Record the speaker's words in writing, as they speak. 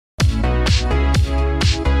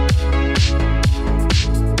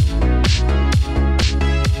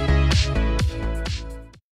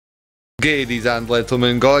Ladies and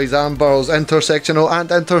gentlemen, guys and girls, intersectional and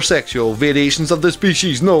intersexual variations of the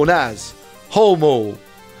species known as Homo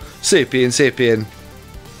sapien.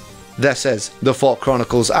 This is the FAWK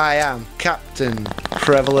Chronicles. I am Captain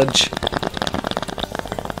Privilege.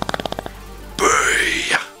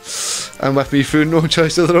 And with me through no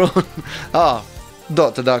choice of their own,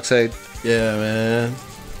 Dr. Darkside. Yeah, man.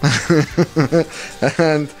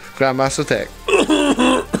 And Grandmaster Tech.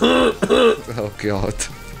 Oh god.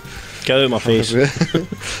 Get out of my face.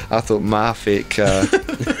 I thought my fake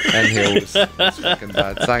inhale was fucking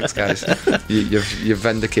bad. Thanks, guys. You've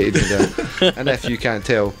vindicated me there. And if you can't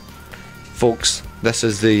tell, folks, this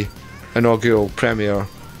is the inaugural premiere,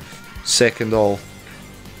 second all,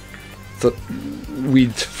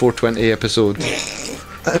 Weed 420 episode,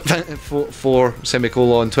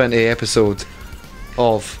 4:20 episode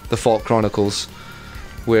of the FAWK Chronicles.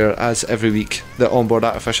 Where, as every week, the onboard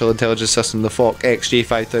artificial intelligence system, the FAWK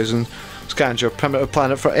XJ5000, scans your primitive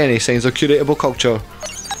planet for any signs of curatable culture.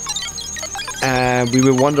 And we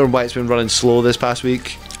were wondering why it's been running slow this past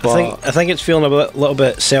week. I think it's feeling a little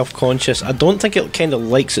bit self-conscious. I don't think it kind of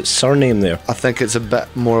likes its surname there. I think it's a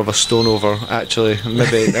bit more of a stone over, actually.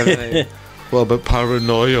 Maybe a little bit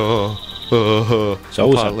paranoia. It's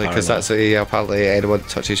always apparently, because that's apparently anyone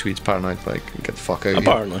touches weed's paranoid. Like, get the fuck out of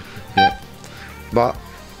here. Apparently. Yeah. But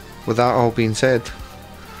with that all being said,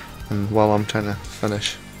 and while I'm trying to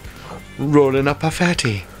finish rolling up a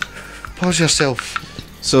fatty, pause yourself.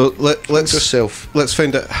 So let's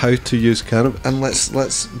find out how to use cannabis, and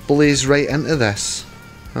let's blaze right into this.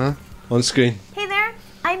 Huh? On screen. Hey there,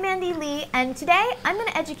 I'm Mandy Lee, and today I'm going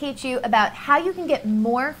to educate you about how you can get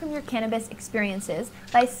more from your cannabis experiences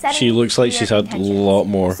by setting. She looks like she's had a lot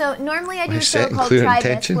more. So normally I do a show called Try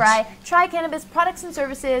This, where I try cannabis products and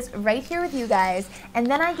services right here with you guys, and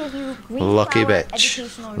then I give you green flower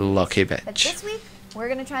educational reviews. Lucky bitch. But this week we're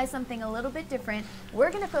going to try something a little bit different.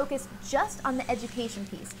 We're going to focus just on the education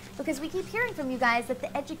piece, because we keep hearing from you guys that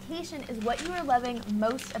the education is what you are loving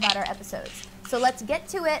most about our episodes. So let's get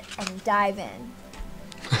to it and dive in.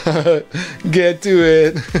 Get to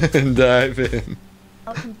it and dive in.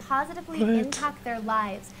 Can positively impact their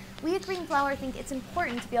lives. We at Green Flower think it's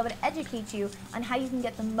important to be able to educate you on how you can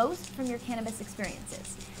get the most from your cannabis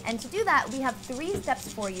experiences. And to do that, we have 3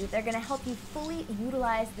 steps for you that are going to help you fully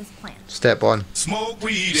utilize this plant. Step 1.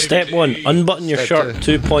 Step 1. Unbutton your shirt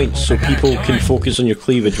 2 points so people can focus on your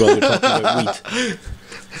cleavage while you're talking about weed.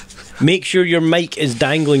 Make sure your mic is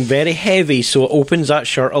dangling very heavy so it opens that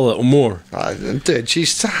shirt a little more. Dude,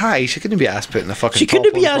 she's high. She couldn't be asked putting the fucking She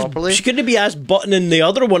couldn't be properly. She couldn't be asked buttoning the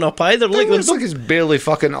other one up either. It looks like it's barely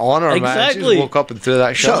fucking on her, man. She just woke up and threw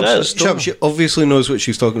that shirt. Shut up. She obviously knows what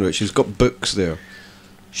she's talking about. She's got books there.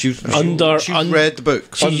 She's read the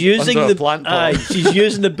books. She's using the plant pot. She's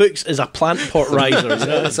using the books as a plant pot riser. You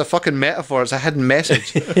know? It's a fucking metaphor. It's a hidden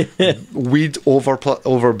message. Weed over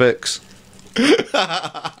books.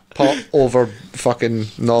 Pot over fucking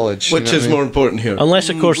knowledge. Which is more important here? Unless,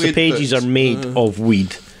 of course, the pages are made of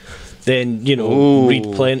weed. Then, you know, read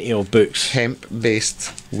plenty of books.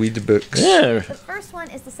 Hemp-based weed books. Yeah. The first one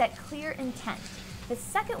is to set clear intent. The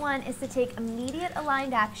second one is to take immediate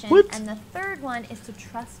aligned action. What? And the third one is to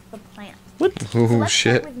trust the plant. What? Oh,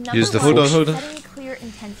 shit. Use the hold on. Setting clear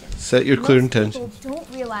intentions. Set your clear intention. Most people don't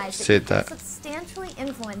realize that you can substantially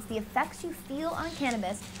influence the effects you feel on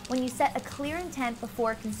cannabis when you set a clear intent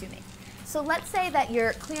before consuming. So let's say that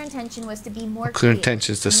your clear intention was to be more clear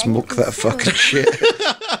intention is to smoke that fucking shit. All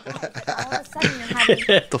of a sudden you're having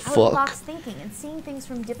out-of-the-box thinking and seeing things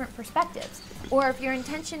from different perspectives. Or if your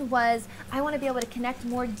intention was, I want to be able to connect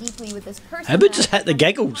more deeply with this person. How about just hit the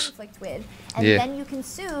giggles? And then you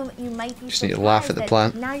consume, you might be just need to laugh at the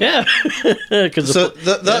plant. Yeah. So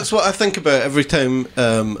that's what I think about every time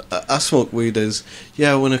I smoke weed is,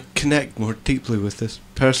 I want to connect more deeply with this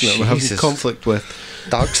person that we're having conflict with.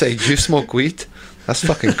 Darkside, you smoke weed? That's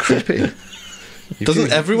fucking creepy.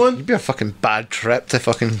 Doesn't everyone? You'd be a fucking bad trip to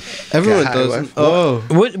fucking. Everyone doesn't. Oh,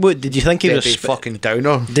 what did you think he was? Fucking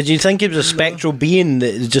downer. Did you think he was a spectral being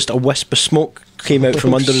that just a wisp of smoke came out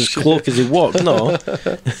from under his cloak as he walked? No.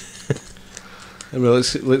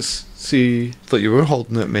 Let's see. Thought you were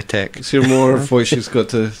holding it, my tech. Let's hear more of what she's got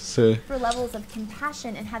to say. For levels of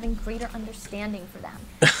compassion and having greater understanding for them.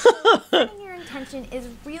 Setting your intention is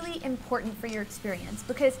really important for your experience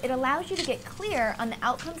because it allows you to get clear on the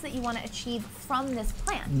outcomes that you want to achieve from this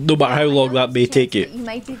plant. No matter how long that may take you. You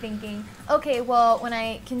might be thinking, okay, well, when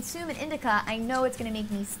I consume an indica, I know it's going to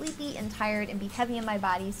make me sleepy and tired and be heavy in my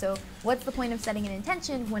body. So what's the point of setting an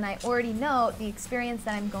intention when I already know the experience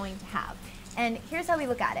that I'm going to have? And here's how we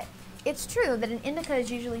look at it. It's true that an indica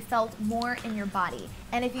is usually felt more in your body,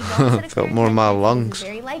 and if you don't felt more in my lungs. it's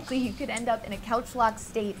very likely you could end up in a couch lock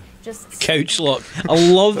state. Just Couch lock. I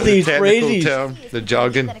love these phrases. Term, the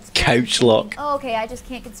jargon. Couch lock. Oh, okay, I just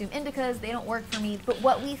can't consume indicas. They don't work for me. But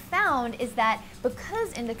what we found is that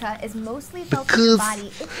because indica is mostly felt in your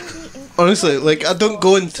body, it can be honestly, like, I don't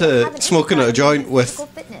go into smoking a joint with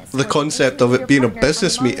the concept of it being a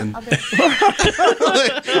business meeting.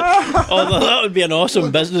 Although that would be an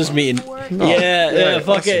awesome business meeting. No. Yeah,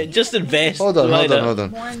 fuck it. Just invest. Hold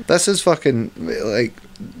on. This is fucking, like,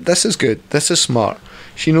 this is good. This is smart.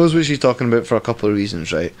 She knows what she's talking about for a couple of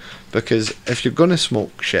reasons, right? Because if you're going to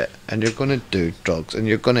smoke shit and you're going to do drugs and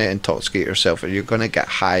you're going to intoxicate yourself or you're going to get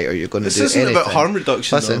high or you're going to do anything... This isn't about harm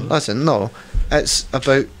reduction, Listen, no. It's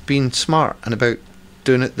about being smart and about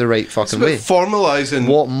doing it the right fucking way. It's about formalising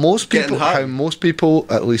what most people, how most people,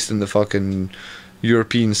 at least in the fucking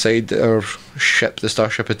European side that our ship, the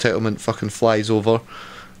Starship Entitlement, fucking flies over,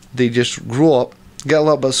 they just grow up, get a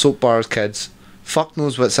little bit of soap bars, kids. Fuck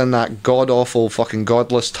knows what's in that god-awful fucking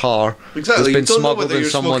godless tar exactly. that's been smuggled in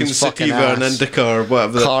someone's fucking ass, an indica or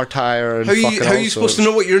whatever. Car tire and how are you supposed to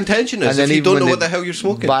know what your intention is if you don't know what the hell you're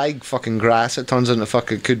smoking? Bag fucking grass, it turns into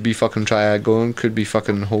fucking, could be fucking triagon, could be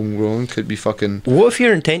fucking homegrown, could be fucking... What if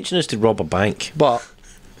your intention is to rob a bank? But...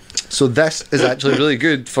 So this is actually really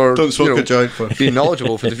good for don't smoke a joint for being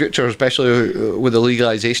knowledgeable for the future, especially with the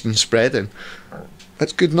legalisation spreading.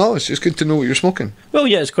 It's good knowledge. It's good to know what you're smoking. Well,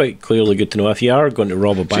 yeah, it's quite clearly good to know if you are going to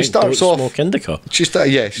rob a bank. Don't smoke indica.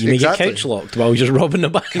 Yes, you may exactly. get couch locked while you're robbing the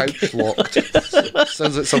bank. Couch locked.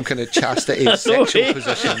 Sounds like some kind of chastity sexual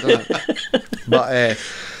position, doesn't it? But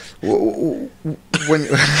when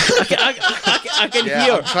I can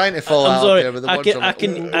hear. I'm trying to follow out there with the words.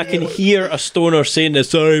 I can hear a stoner saying this.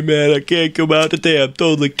 Sorry, man, I can't come out today. I'm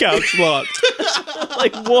totally couch locked.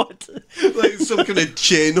 Like what? Like some kind of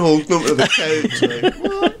chain holding him to the couch. Like,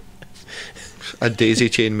 what? A daisy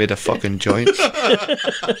chain made of fucking joints.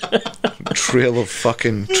 Trail of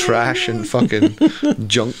fucking trash and fucking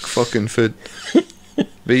junk fucking food.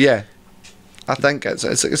 But yeah, I think it's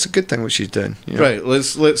a good thing what she's doing. You know? Right,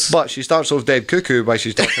 let's. But she starts off dead cuckoo while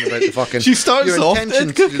she's talking about the fucking. She starts your off intention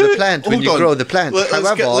dead to cuckoo. do the plant when you grow the plant.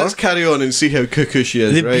 Let's carry on and see how cuckoo she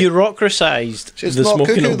is. The right? bureaucracised It's the not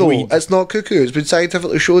smoking cuckoo of though. weed. It's not cuckoo. It's been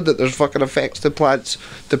scientifically showed that there's fucking effects to plants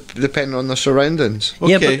depending on their surroundings.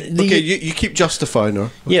 Okay, Yeah, but you keep justifying her.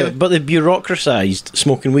 Okay? Yeah, but the bureaucracised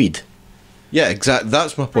smoking weed. Yeah, exactly.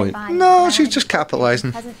 That's my point. No, she's just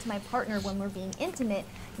capitalising. Present to my partner when we're being intimate,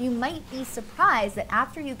 you might be surprised that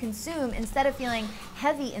after you consume, instead of feeling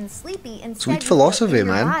heavy and sleepy, instead Sweet you philosophy, feel in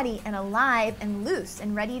your man. body and alive and loose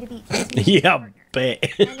and ready to be intimate with Yeah, your partner. bet.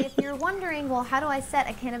 And if you're wondering, well, how do I set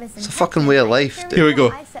a cannabis intention? It's a fucking way of life, Here dude. Here we go.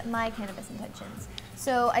 I set my cannabis intentions.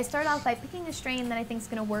 So I start off by picking a strain that I think is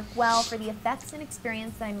going to work well for the effects and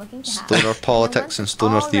experience that I'm looking to have. Stoner politics and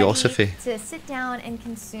stoner once all ready theosophy. To sit down and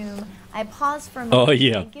consume, I pause for a moment. Oh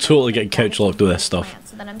yeah, and give totally it get couch locked with this stuff. plant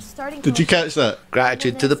so that I'm starting Did to you catch that?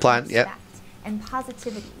 Gratitude to the plant, yep. And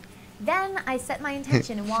positivity. Then I set my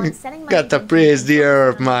intention, and while I'm setting my Got to intention, praise I'm the focusing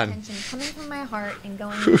herb, on my man. intention coming from my heart and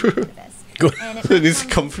going into cannabis. And It needs to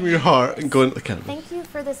come from your heart and go into the cannabis. Thank you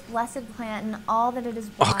for this blessed plant and all that it is.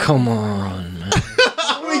 Oh come on, man.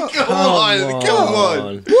 Come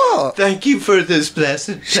on. What? Thank you for this blessed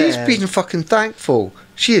plant. She's being fucking thankful.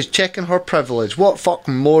 She is checking her privilege. What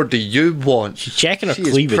fucking more do you want? She's checking her She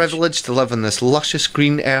cleavage. is privileged to live on this luscious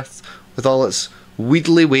green earth with all its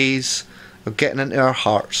weedly ways of getting into our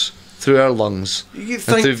hearts, through our lungs, You and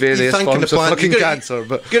through various thanking forms the of plant. fucking You gotta- cancer.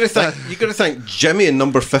 But You gotta thank Jimmy in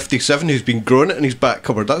number 57 who's been growing it in his back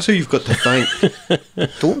cupboard. That's who you've got to thank.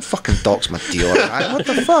 don't fucking dox my dealer. What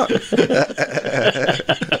the fuck?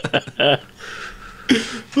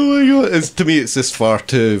 Oh my god! To me, it's this far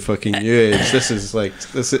too fucking new age. This is like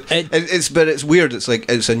but it's weird. It's like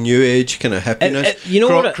it's a new age kind of hippiness. You know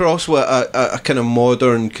what? Cross with a kind of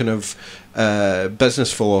modern kind of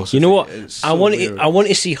business philosophy. You know what? It's so I want weird.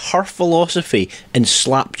 to see her philosophy in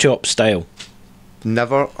slap chop style.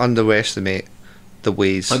 Never underestimate the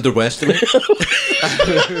ways. Underestimate. Let's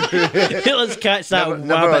catch that.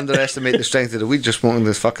 Never wabbit. underestimate the strength of the weed. Just smoking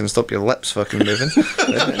this fucking stop your lips fucking moving.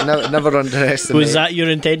 never underestimate. Was that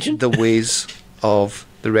your intention? the ways of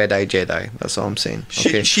the Red-Eye Jedi? That's all I'm saying.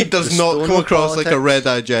 Okay? She does The not stoner come across like a politics,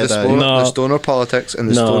 red-eye Jedi. The stoner politics and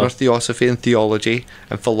the No. stoner theosophy and theology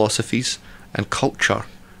and philosophies and culture.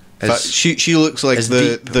 In fact, she looks like is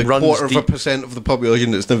the deep, runs quarter of a deep. % of the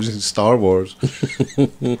population that's never seen Star Wars. I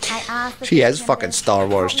ask that She this is fucking cannabis Star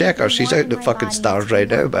help Wars. me Check her. feel She's more out in the my fucking body stars to be right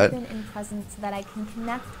more now, man. open and present so that I can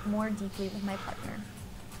connect more deeply with my partner.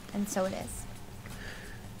 And so it is.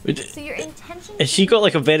 So your intention. Has she got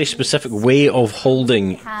like a very specific way of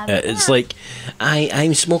holding it? It's like,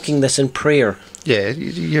 I'm smoking this in prayer. Yeah,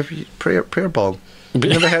 you have prayer bong. You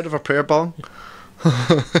never heard of a prayer bong?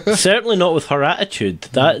 Certainly not with her attitude.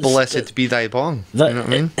 That's blessed be thy bong. You know what I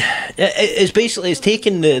mean? It's basically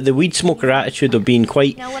taken the weed smoker attitude of being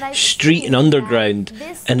quite street and underground,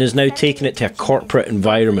 and is now taking it to a corporate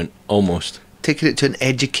environment almost. Taking it to an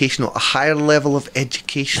educational, a higher level of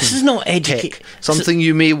education. This is not education. Something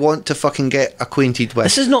you may want to fucking get acquainted with.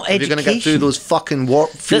 This is not education. You're going to get through those fucking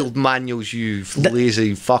Warpfield manuals, you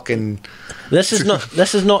lazy fucking. This is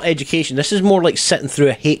not education. This is more like sitting through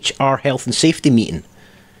a HR health and safety meeting.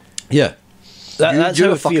 Yeah. That's you're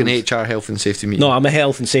how a it fucking feels. HR health and safety meeting. No, I'm a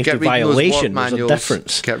health and safety violation. There's a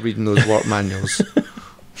difference. Get reading those work manuals.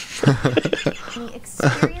 The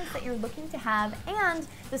experience that you're looking to have and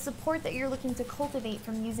the support that you're looking to cultivate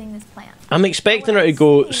from using this plant. I'm expecting her to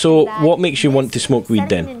go, so what makes you want to smoke weed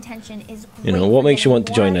then? You know, what makes you want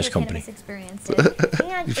to join this company?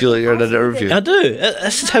 You feel like you're in an interview. I do.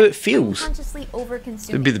 This is how it feels.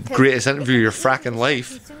 It'd be the greatest interview of your fracking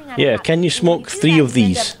life. Yeah, can you smoke 3 of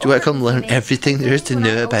these? Do you want to come learn everything there is to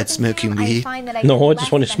know about smoking weed? No, I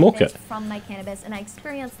just want to smoke it. From my cannabis, and I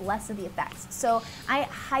experience less of the effects. So I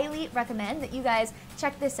highly recommend that you guys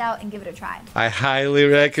check this out and give it a try. I highly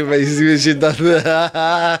recommend you should do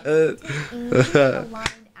that.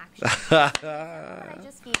 Aligned action. I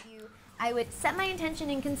just gave you. I would set my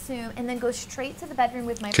intention and consume, and then go straight to the bedroom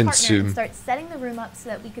with my partner and start setting the room up so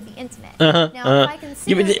that we could be intimate. Now, if I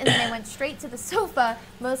consumed and then I went straight to the sofa,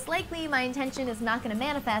 most likely my intention is not going to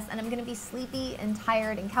manifest, and I'm going to be sleepy and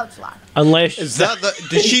tired and couch locked. Unless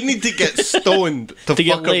does she need to get stoned to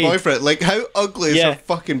fuck her boyfriend? Like, how ugly is her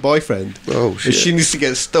fucking boyfriend? Oh shit! She needs to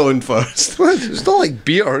get stoned first. It's not like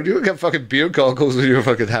beer. You don't get fucking beer goggles when you're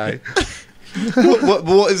fucking high.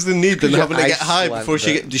 What is the need in having to get high before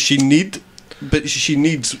she get? Does she need? But she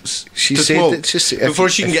needs she to said smoke that just, before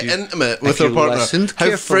she can get intimate with her partner.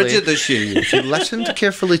 How frigid is she? If you listened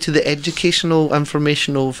carefully to the educational,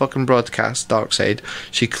 informational fucking broadcast, Dark Side,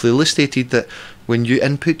 she clearly stated that when you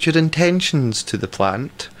input your intentions to the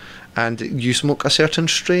plant, and you smoke a certain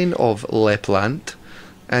strain of le plant,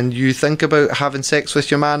 and you think about having sex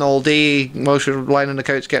with your man all day while you're lying on the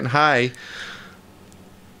couch getting high,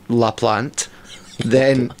 la plant,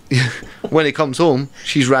 then when he comes home,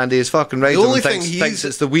 she's randy as fucking right. The only thing thinks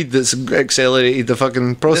it's the weed that's accelerated the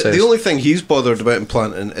fucking process. The only thing he's bothered about in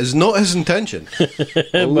planting is not his intention.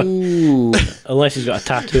 Ooh. Unless he's got a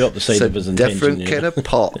tattoo up the side of his intention. Different kind of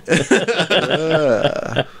pot.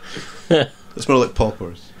 It's more like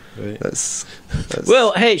poppers. Right? That's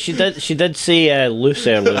well, hey, she did say loose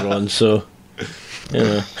earlier on, so you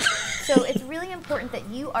know. So it's really important that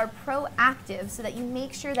you are proactive so that you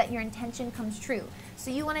make sure that your intention comes true.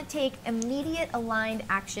 So you want to take immediate aligned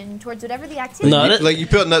action towards whatever the activity is. Like you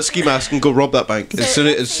put on that ski mask and go rob that bank as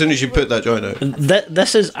soon as you put that joint out.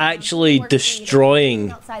 This is actually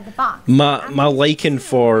destroying my liking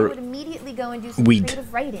for weed.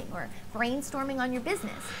 Creative writing or brainstorming on your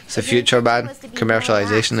business. It's the future, man.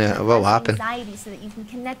 Commercialization, it will happen. So that you can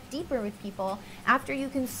connect deeper with people. After you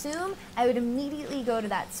consume, I would immediately go to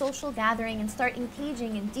that social gathering and start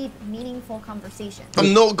engaging in deep, meaningful conversations.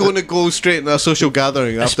 I'm not going to go straight into a social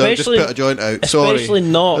gathering after I just put a joint out. Sorry. Especially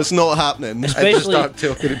not. It's not happening. I just start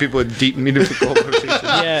talking to people in deep, meaningful conversations.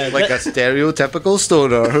 Yeah, like a stereotypical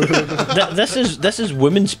stoner. This is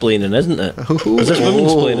women-splaining, isn't it? Is this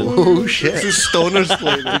women-splaining? Oh shit. This is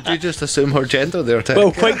stoner-splaining. Did you just assume her gender there, Ted?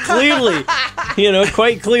 Well, quite clearly.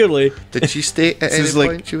 Quite clearly. Did she state at any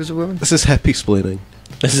point she was a woman? This is hippie-splaining.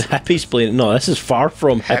 This is hippie-splaining. No, this is far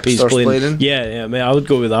from hippie-splaining. Yeah, I mean, I would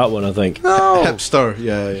go with that one, I think. No. Hipster,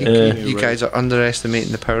 yeah. You guys are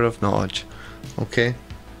underestimating the power of knowledge. Okay?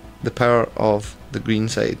 The power of the green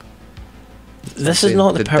side. This is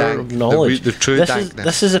not the power of knowledge. The true dankness.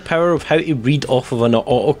 This is the power of how to read off of an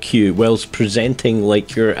auto cue whilst presenting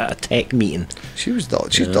like you're at a tech meeting. She's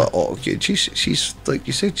not auto cue. She's like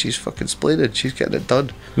you said. She's fucking splendid. She's getting it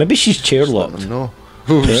done. Maybe she's chair locked. No.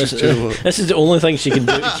 This is the only thing she can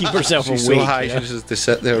do to keep herself she's awake. So high, she just has to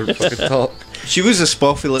sit there and fucking talk. She was a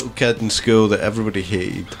spoffy little kid in school that everybody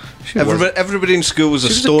hated. Everybody in school was a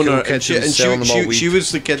stoner, and she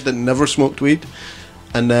was the kid that never smoked weed.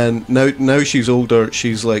 And then now she's older.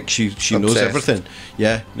 She's like she knows everything.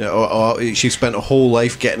 Yeah, she spent a whole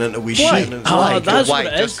life getting into weed. Why? That's what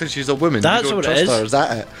it is. Just because she's a woman. That's you don't what trust it is. Her. Is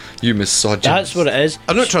that it? You misogynist. That's what it is.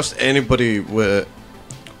 I don't trust anybody with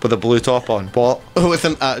with a blue top on. What? With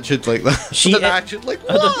an attitude like that. With an attitude like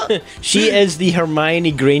what? She is the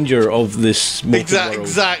Hermione Granger of this smoking world.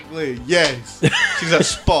 Exactly. Yes. She's a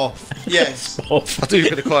spoff. Yes. Spoff. I thought you were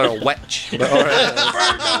going to call her a witch. But alright.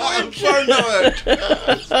 Burn the witch.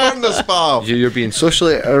 Burn the spoff. You're being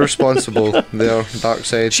socially irresponsible there, Dark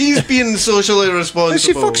Side. She's being socially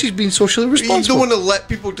responsible. She's being socially responsible. You don't want to let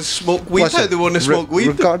people to smoke weed how they want to smoke weed.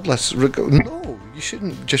 Regardless. No, you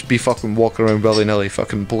shouldn't just be fucking walking around willy-nilly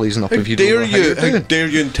fucking blazing up if you don't know How dare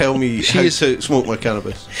you and tell me how to smoke my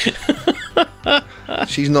cannabis?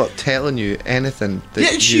 She's not telling you anything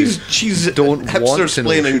that she's don't hipster want to know.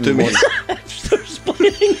 splaining to me. Hipster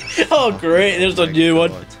splaining. Oh, great! There's a new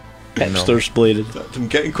one. Hipster splaining. I'm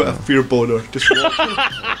getting quite a fear boner. Just watching.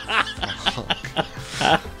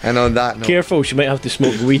 And on that note, careful, she might have to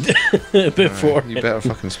smoke weed before. You better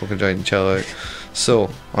fucking smoke a joint and chill out. So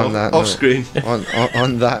on that off note, screen.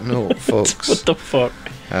 on that note, folks. What the fuck?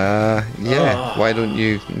 Why don't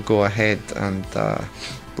you go ahead and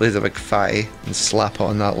laser a big fatty and slap it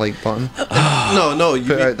on that like button? No, you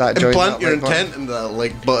put out that joint, implant that your like intent in that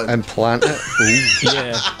like button. Implant it. Ooh.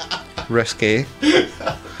 Yeah. Risky.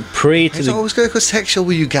 Pray to it's always going to go sexual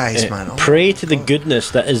with you guys, man. Pray to the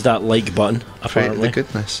goodness that is that like button. Pray Apparently. to the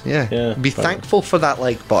goodness. Yeah. Be thankful for that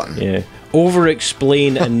like button. Yeah.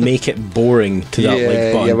 Over-explain and make it boring to that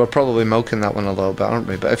like button. Yeah, we're probably milking that one a little bit, aren't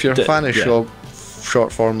we? But if you're a fan of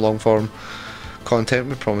short form, long form content,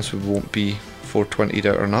 we promise we won't be 420'd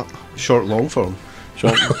out or not. Short, long form.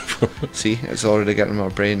 See, it's already getting my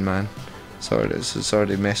brain, man. It's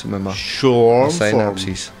already messing with my Form.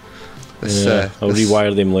 synapses. I'll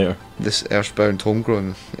rewire them later. This earthbound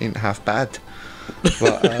homegrown ain't half bad.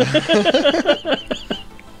 But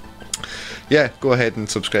yeah, go ahead and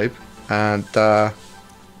subscribe and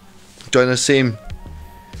join us same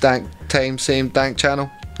dank time, same dank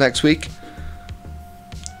channel next week.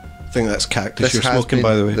 I think that's cactus you're smoking,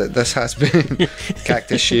 by the way. This has been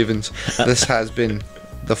Cactus Shavings. This has been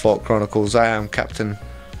the FAWK Chronicles. I am Captain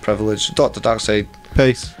Privilege, Dr. Darkside.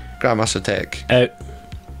 Peace. Grandmaster Tech. Out.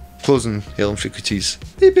 Closing hail and frequencies.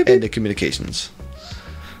 End of communications.